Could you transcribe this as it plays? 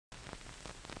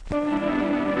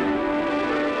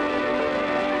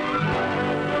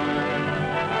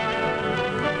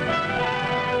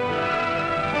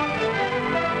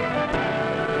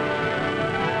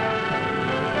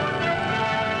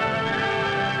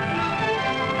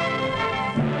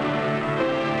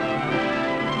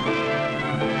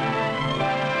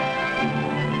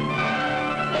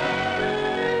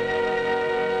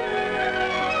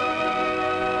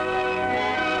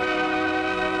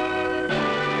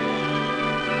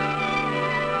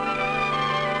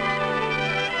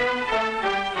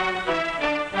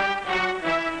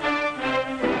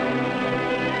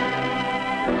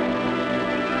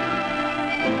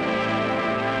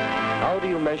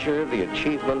Measure the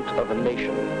achievement of a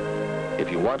nation.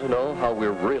 If you want to know how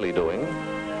we're really doing,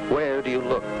 where do you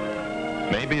look?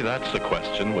 Maybe that's a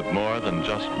question with more than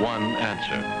just one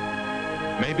answer.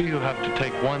 Maybe you have to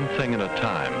take one thing at a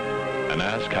time and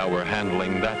ask how we're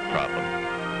handling that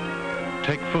problem.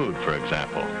 Take food, for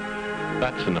example.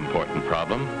 That's an important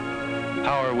problem.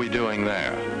 How are we doing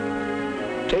there?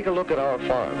 Take a look at our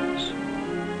farms.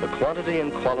 The quantity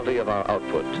and quality of our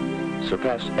output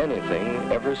surpass anything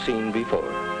ever seen before.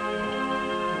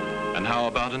 And how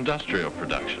about industrial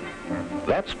production?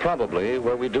 That's probably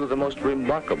where we do the most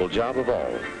remarkable job of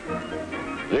all.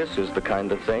 This is the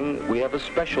kind of thing we have a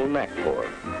special knack for.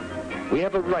 We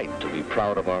have a right to be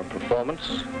proud of our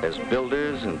performance as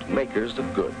builders and makers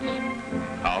of goods.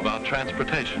 How about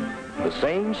transportation? The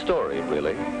same story,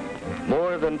 really.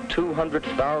 More than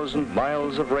 200,000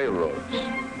 miles of railroads,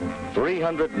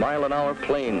 300-mile-an-hour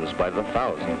planes by the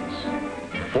thousands,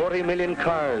 40 million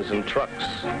cars and trucks.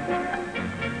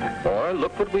 Or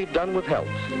look what we've done with health.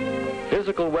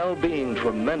 Physical well-being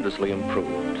tremendously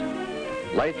improved.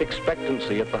 Life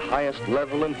expectancy at the highest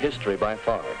level in history by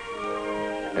far.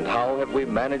 And how have we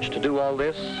managed to do all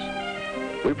this?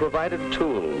 We provided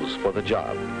tools for the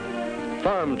job.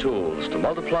 Farm tools to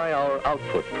multiply our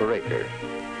output per acre.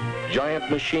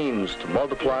 Giant machines to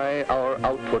multiply our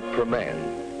output per man.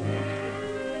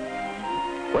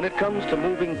 When it comes to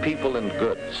moving people and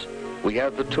goods, we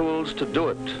have the tools to do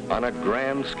it on a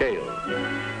grand scale.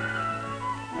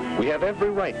 We have every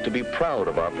right to be proud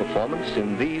of our performance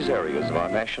in these areas of our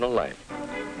national life.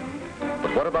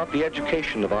 But what about the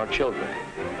education of our children?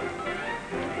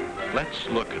 Let's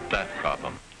look at that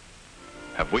problem.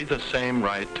 Have we the same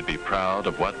right to be proud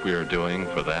of what we are doing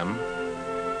for them?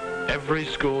 Every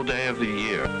school day of the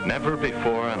year, never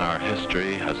before in our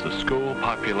history has the school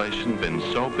population been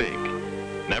so big.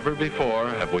 Never before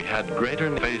have we had greater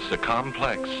need to face a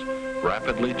complex,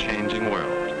 rapidly changing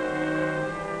world.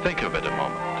 Think of it a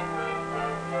moment.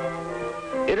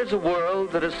 It is a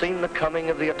world that has seen the coming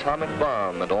of the atomic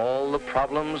bomb and all the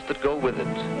problems that go with it.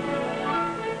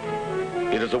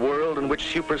 It is a world in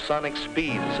which supersonic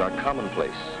speeds are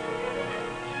commonplace.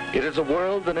 It is a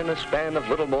world that in a span of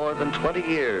little more than 20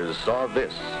 years saw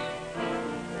this,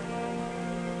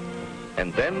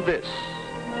 and then this.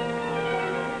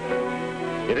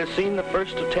 It has seen the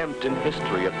first attempt in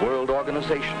history at world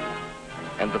organization,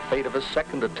 and the fate of a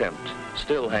second attempt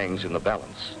still hangs in the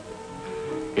balance.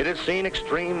 It has seen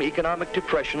extreme economic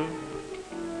depression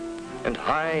and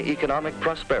high economic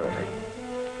prosperity.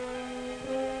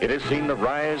 It has seen the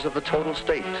rise of the total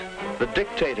state, the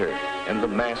dictator, and the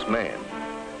mass man.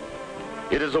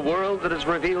 It is a world that has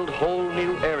revealed whole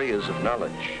new areas of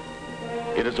knowledge.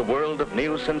 It is a world of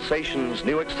new sensations,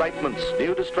 new excitements,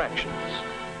 new distractions.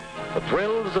 The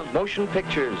thrills of motion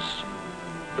pictures,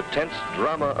 the tense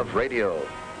drama of radio,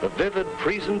 the vivid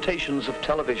presentations of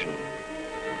television.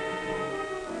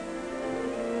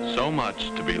 So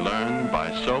much to be learned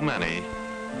by so many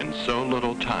in so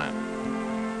little time.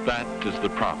 That is the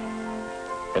problem.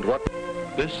 And what?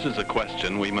 This is a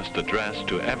question we must address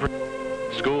to every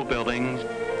school buildings,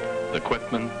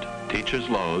 equipment, teachers'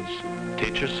 loads,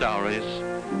 teachers' salaries,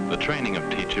 the training of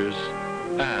teachers,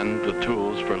 and the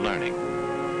tools for learning.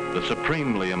 The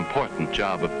supremely important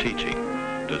job of teaching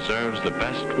deserves the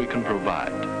best we can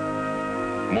provide.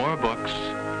 More books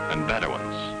and better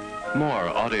ones. More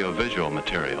audiovisual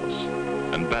materials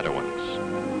and better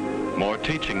ones. More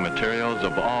teaching materials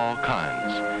of all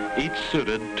kinds, each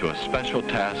suited to a special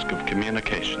task of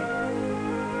communication.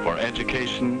 For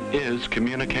education is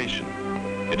communication.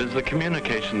 It is the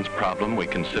communications problem we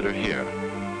consider here.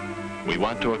 We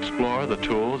want to explore the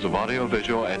tools of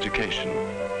audiovisual education,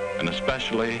 and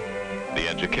especially the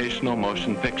educational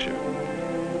motion picture.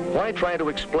 Why try to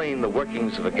explain the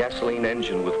workings of a gasoline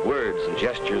engine with words and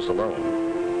gestures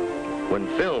alone, when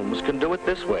films can do it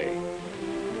this way?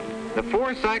 The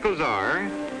four cycles are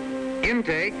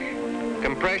intake,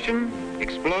 compression,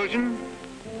 explosion,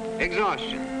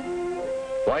 exhaustion.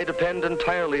 Why depend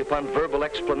entirely upon verbal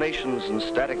explanations and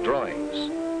static drawings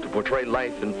to portray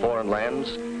life in foreign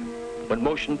lands when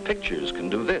motion pictures can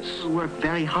do this? We work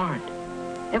very hard.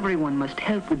 Everyone must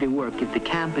help with the work if the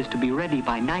camp is to be ready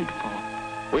by nightfall.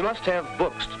 We must have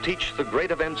books to teach the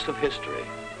great events of history.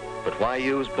 But why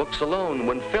use books alone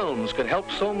when films can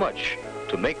help so much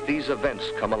to make these events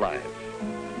come alive?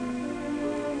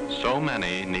 So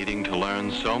many needing to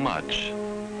learn so much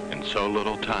in so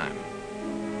little time.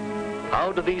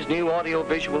 How do these new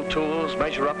audio-visual tools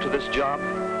measure up to this job?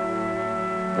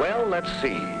 Well, let's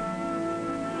see.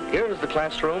 Here is the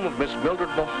classroom of Miss Mildred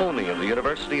Mahoney of the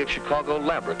University of Chicago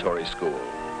Laboratory School.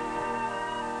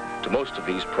 To most of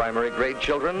these primary grade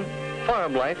children,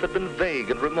 farm life had been vague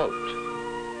and remote.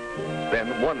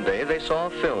 Then one day they saw a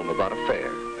film about a fair.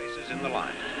 Places in the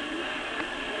line.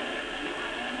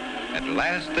 At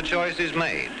last the choice is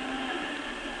made.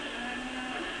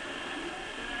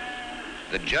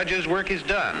 The judge's work is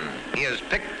done. He has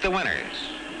picked the winners.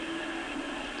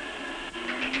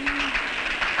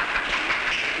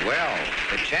 Well,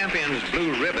 the champion's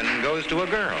blue ribbon goes to a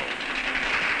girl.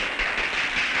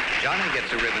 Johnny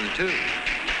gets a ribbon too.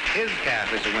 His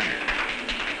calf is a winner.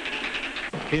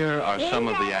 Here are some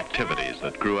of the activities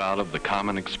that grew out of the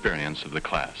common experience of the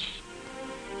class.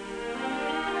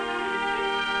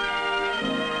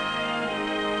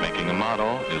 Making a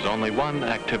model is only one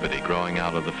activity growing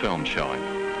out of the film showing.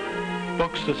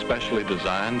 Books especially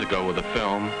designed to go with the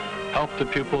film help the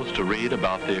pupils to read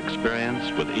about the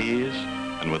experience with ease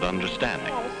and with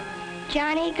understanding.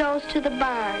 Johnny goes to the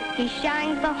barn. He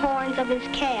shines the horns of his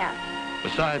calf.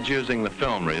 Besides using the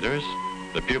film readers,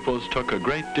 the pupils took a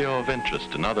great deal of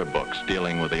interest in other books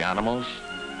dealing with the animals,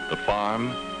 the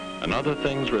farm, and other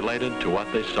things related to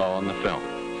what they saw in the film.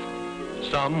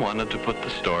 Some wanted to put the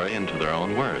story into their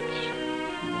own words.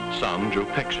 Some drew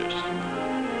pictures.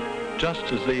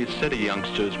 Just as these city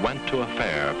youngsters went to a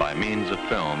fair by means of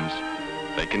films,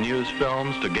 they can use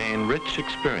films to gain rich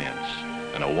experience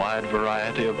in a wide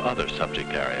variety of other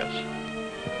subject areas.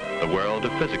 The world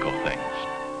of physical things.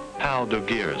 How do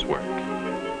gears work?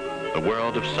 The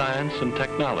world of science and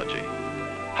technology.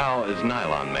 How is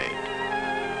nylon made?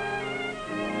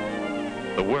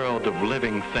 The world of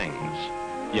living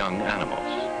things, young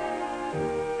animals.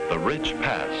 The rich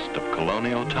past of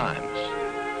colonial times.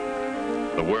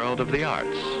 The world of the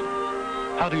arts.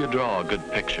 How do you draw a good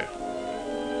picture?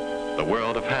 The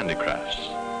world of handicrafts.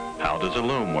 How does a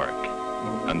loom work?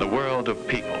 And the world of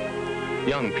people.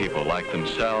 Young people like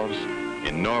themselves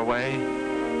in Norway,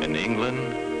 in England,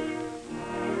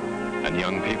 and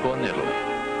young people in Italy.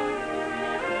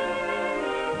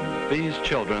 These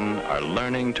children are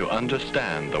learning to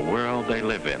understand the world they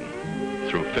live in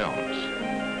through films.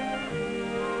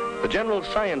 The general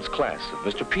science class of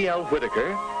Mr. P.L.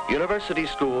 Whitaker, University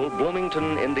School,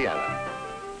 Bloomington, Indiana.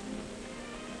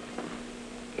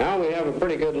 Now we have a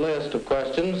pretty good list of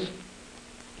questions.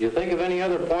 Do you think of any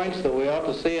other points that we ought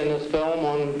to see in this film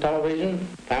on television,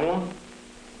 Pamela?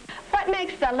 What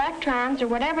makes the electrons, or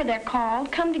whatever they're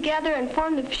called, come together and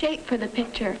form the shape for the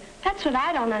picture? That's what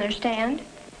I don't understand.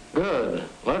 Good.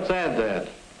 Let's add that.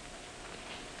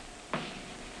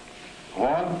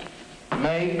 What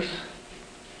makes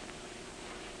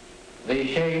the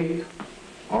shape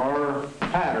or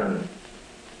pattern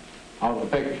of the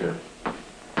picture?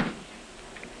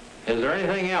 Is there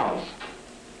anything else?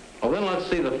 Well, then let's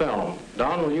see the film.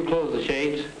 Don, will you close the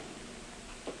shades?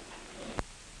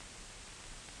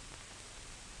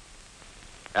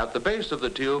 At the base of the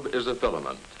tube is a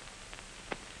filament.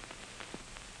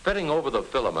 Fitting over the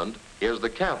filament is the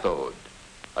cathode,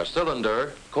 a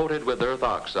cylinder coated with earth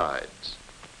oxides.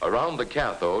 Around the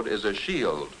cathode is a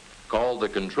shield called the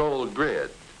control grid.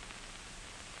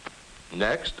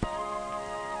 Next,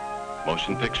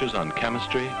 Motion pictures on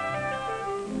chemistry,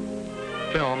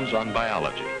 films on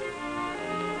biology.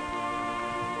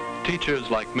 Teachers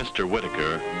like Mr.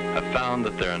 Whitaker have found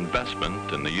that their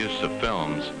investment in the use of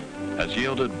films has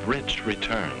yielded rich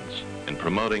returns in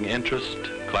promoting interest,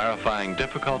 clarifying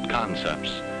difficult concepts,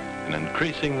 and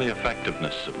increasing the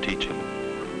effectiveness of teaching.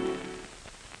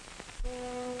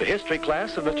 The history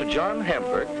class of Mr. John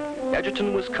Hamburg,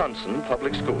 Edgerton, Wisconsin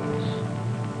Public Schools.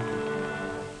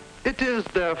 It is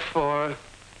therefore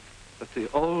that the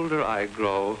older I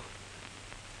grow,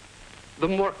 the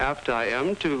more apt I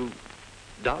am to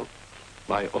doubt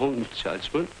my own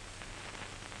judgment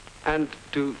and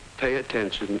to pay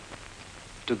attention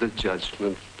to the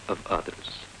judgment of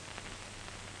others.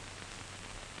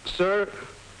 Sir,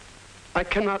 I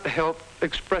cannot help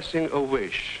expressing a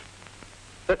wish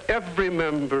that every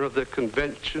member of the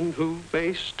convention who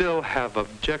may still have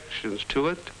objections to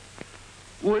it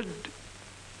would,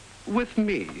 with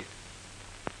me,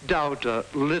 doubt a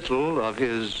little of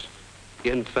his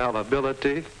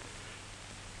infallibility,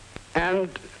 and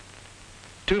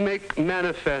to make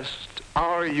manifest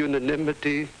our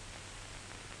unanimity,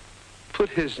 put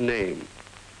his name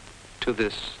to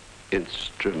this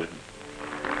instrument.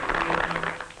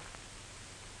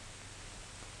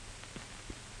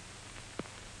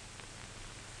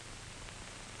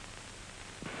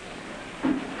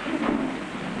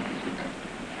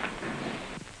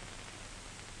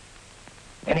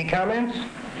 Any comments?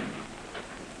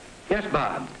 Yes,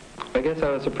 Bob. I guess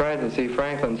I was surprised to see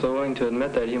Franklin so willing to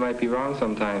admit that he might be wrong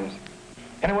sometimes.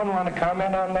 Anyone want to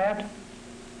comment on that?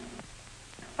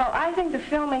 Well, I think the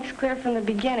film makes clear from the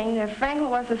beginning that Franklin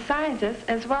was a scientist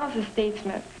as well as a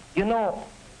statesman. You know,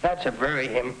 that's a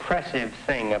very impressive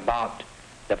thing about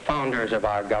the founders of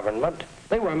our government.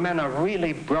 They were men of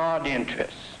really broad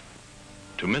interests.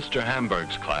 To Mr.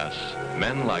 Hamburg's class,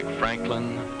 men like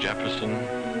Franklin, Jefferson,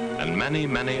 and many,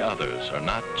 many others are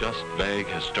not just vague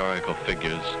historical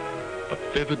figures, but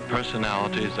vivid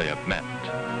personalities they have met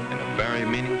in a very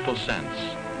meaningful sense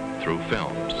through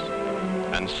films.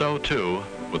 And so, too,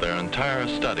 with their entire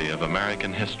study of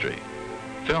American history.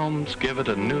 Films give it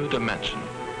a new dimension.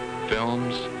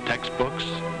 Films, textbooks,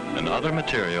 and other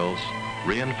materials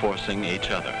reinforcing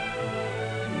each other.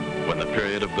 When the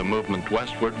period of the movement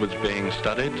westward was being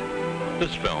studied,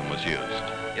 this film was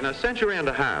used. In a century and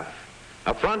a half,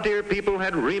 a frontier people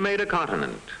had remade a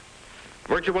continent.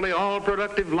 Virtually all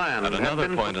productive land At another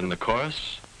point in the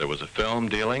course, there was a film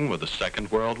dealing with the Second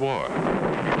World War.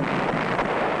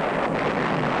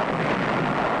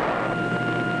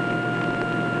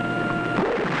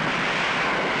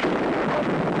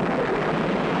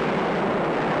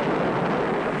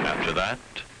 After that,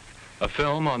 a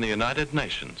film on the United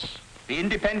Nations. The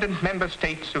independent member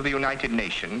states of the United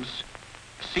Nations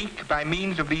seek by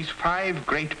means of these 5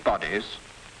 great bodies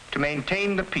to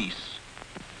maintain the peace.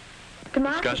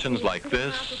 Discussions like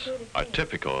this are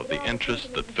typical of the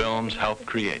interest that films help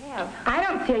create. I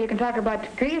don't see how you can talk about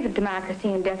degrees of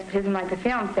democracy and despotism like the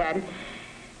film said.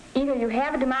 Either you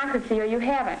have a democracy or you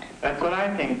haven't. That's what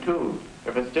I think, too.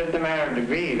 If it's just a matter of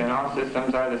degree, then all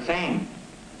systems are the same.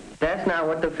 That's not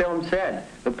what the film said.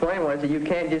 The point was that you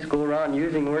can't just go around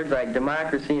using words like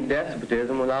democracy and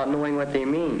despotism without knowing what they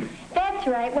mean. That's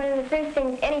right. One of the first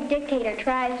things any dictator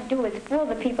tries to do is fool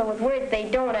the people with words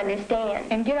they don't understand.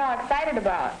 And get all excited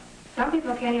about. Some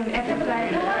people can't even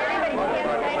exercise. I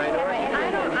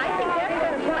think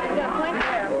that's the point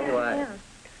there.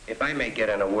 If I may get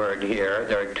in a word here,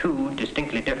 there are 2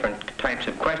 distinctly different types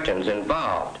of questions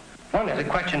involved. One is a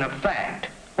question of fact.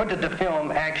 What did the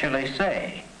film actually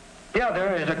say? The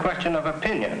other is a question of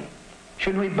opinion.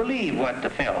 Should we believe what the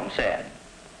film said?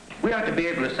 We ought to be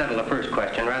able to settle the first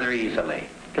question rather easily.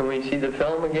 Can we see the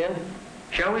film again?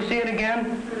 Shall we see it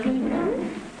again?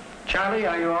 Charlie,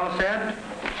 are you all set?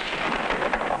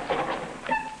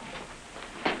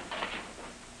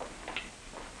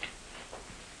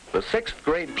 The 6th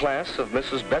grade class of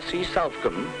Mrs. Bessie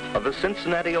Southcombe of the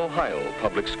Cincinnati, Ohio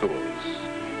Public Schools.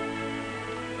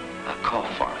 I'll call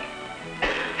for it.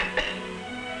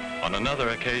 On another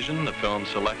occasion, the film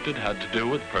selected had to do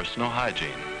with personal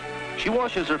hygiene. She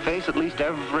washes her face at least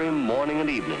every morning and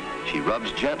evening. She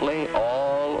rubs gently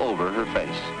all over her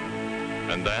face.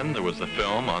 And then there was the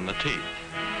film on the teeth.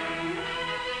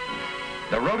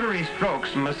 The rotary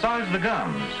strokes massage the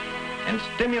gums and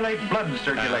stimulate blood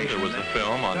circulation. And there was the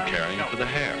film on caring for the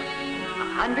hair.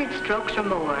 100 strokes or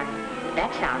more.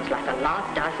 That sounds like a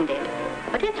lot, doesn't it?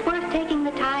 But it's worth taking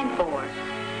the time for.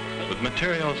 With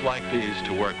materials like these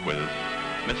to work with,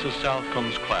 Mrs.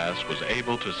 Southcombe's class was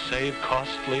able to save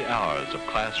costly hours of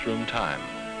classroom time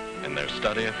in their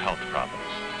study of health problems.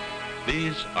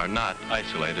 These are not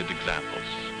isolated examples.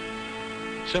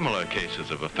 Similar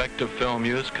cases of effective film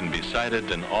use can be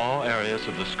cited in all areas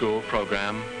of the school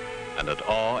program and at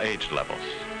all age levels.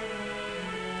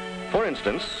 For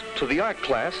instance, to the art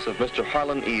class of Mr.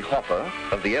 Harlan E. Hoffa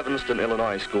of the Evanston,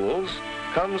 Illinois schools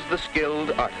comes the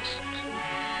skilled artist.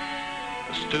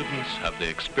 The students have the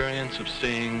experience of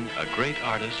seeing a great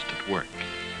artist at work.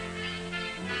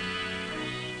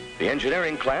 The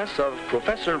engineering class of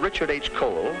Professor Richard H.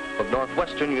 Cole of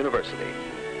Northwestern University.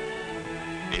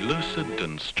 A lucid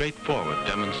and straightforward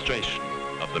demonstration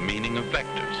of the meaning of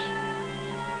vectors.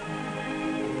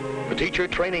 The teacher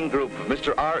training group of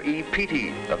Mr. R.E.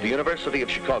 Peaty of the University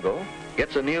of Chicago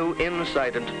gets a new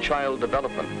insight into child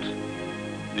development.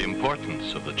 The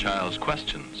importance of the child's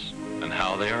questions and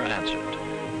how they are answered.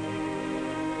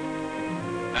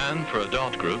 And for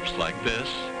adult groups like this,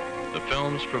 the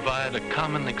films provide a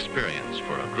common experience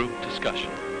for a group discussion.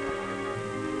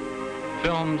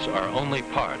 films are only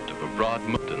part of a broad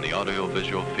movement in the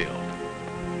audiovisual field.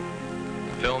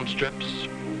 Film strips,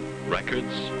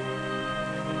 records,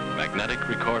 magnetic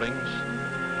recordings,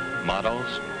 models,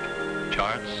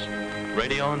 charts,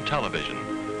 radio and television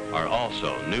are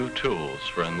also new tools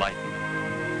for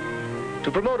enlightenment.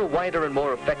 To promote a wider and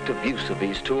more effective use of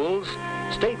these tools,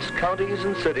 states, counties,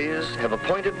 and cities have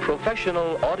appointed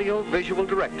professional audio-visual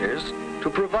directors to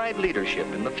provide leadership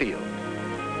in the field.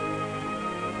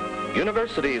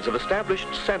 Universities have established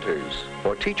centers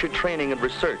for teacher training and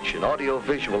research in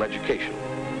audio-visual education.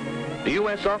 The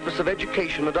U.S. Office of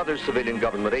Education and other civilian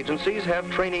government agencies have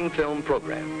training film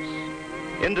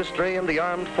programs. Industry and the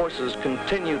armed forces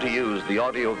continue to use the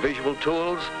audio-visual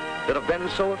tools that have been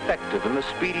so effective in the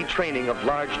speedy training of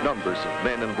large numbers of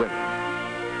men and women.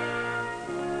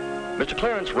 Mr.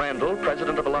 Clarence Randall,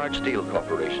 president of a large steel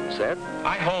corporation, said,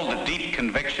 I hold a deep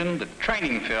conviction that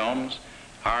training films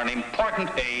are an important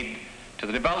aid to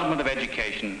the development of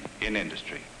education in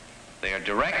industry. They are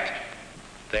direct,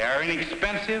 they are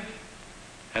inexpensive,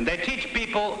 and they teach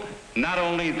people not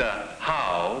only the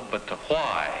how, but the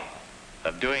why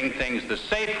of doing things the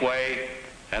safe way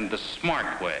and the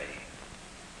smart way.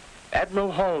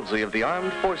 Admiral Halsey of the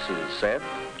Armed Forces said,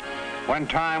 when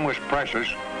time was precious,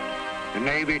 the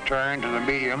Navy turned to the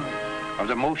medium of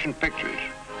the motion pictures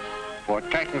for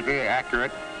technically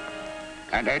accurate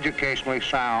and educationally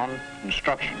sound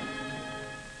instruction.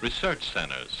 Research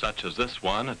centers such as this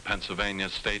one at Pennsylvania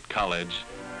State College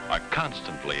are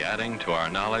constantly adding to our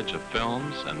knowledge of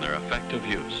films and their effective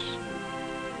use.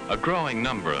 A growing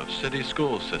number of city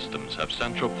school systems have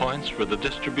central points for the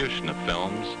distribution of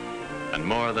films, and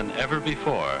more than ever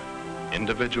before,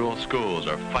 individual schools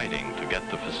are fighting to get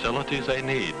the facilities they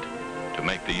need to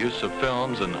make the use of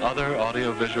films and other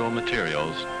audiovisual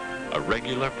materials a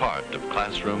regular part of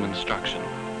classroom instruction.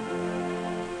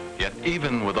 Yet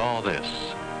even with all this,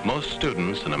 most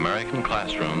students in American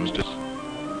classrooms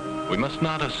we must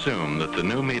not assume that the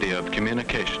new media of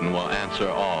communication will answer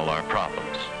all our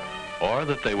problems, or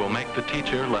that they will make the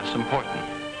teacher less important.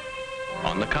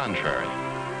 On the contrary,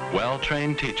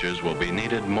 well-trained teachers will be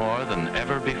needed more than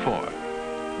ever before.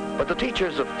 But the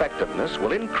teacher's effectiveness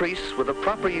will increase with the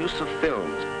proper use of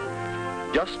films,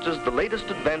 just as the latest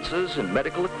advances in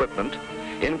medical equipment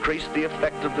increase the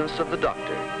effectiveness of the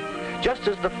doctor, just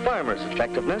as the farmer's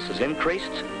effectiveness is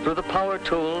increased through the power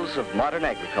tools of modern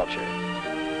agriculture,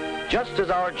 just as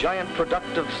our giant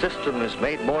productive system is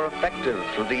made more effective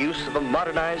through the use of a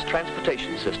modernized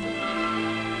transportation system,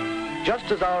 just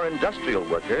as our industrial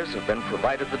workers have been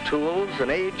provided the tools an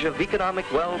age of economic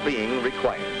well-being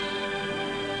requires.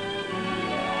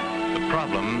 The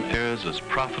problem is as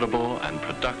profitable and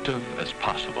productive as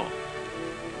possible.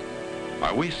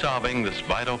 Are we solving this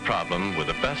vital problem with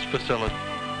the best facility?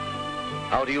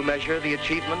 How do you measure the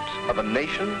achievement of a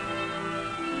nation?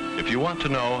 If you want to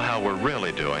know how we're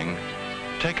really doing,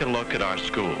 take a look at our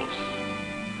schools.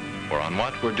 For on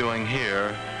what we're doing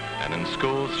here and in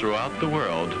schools throughout the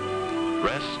world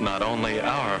rests not only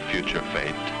our future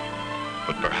fate,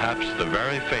 but perhaps the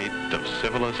very fate of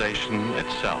civilization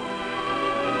itself.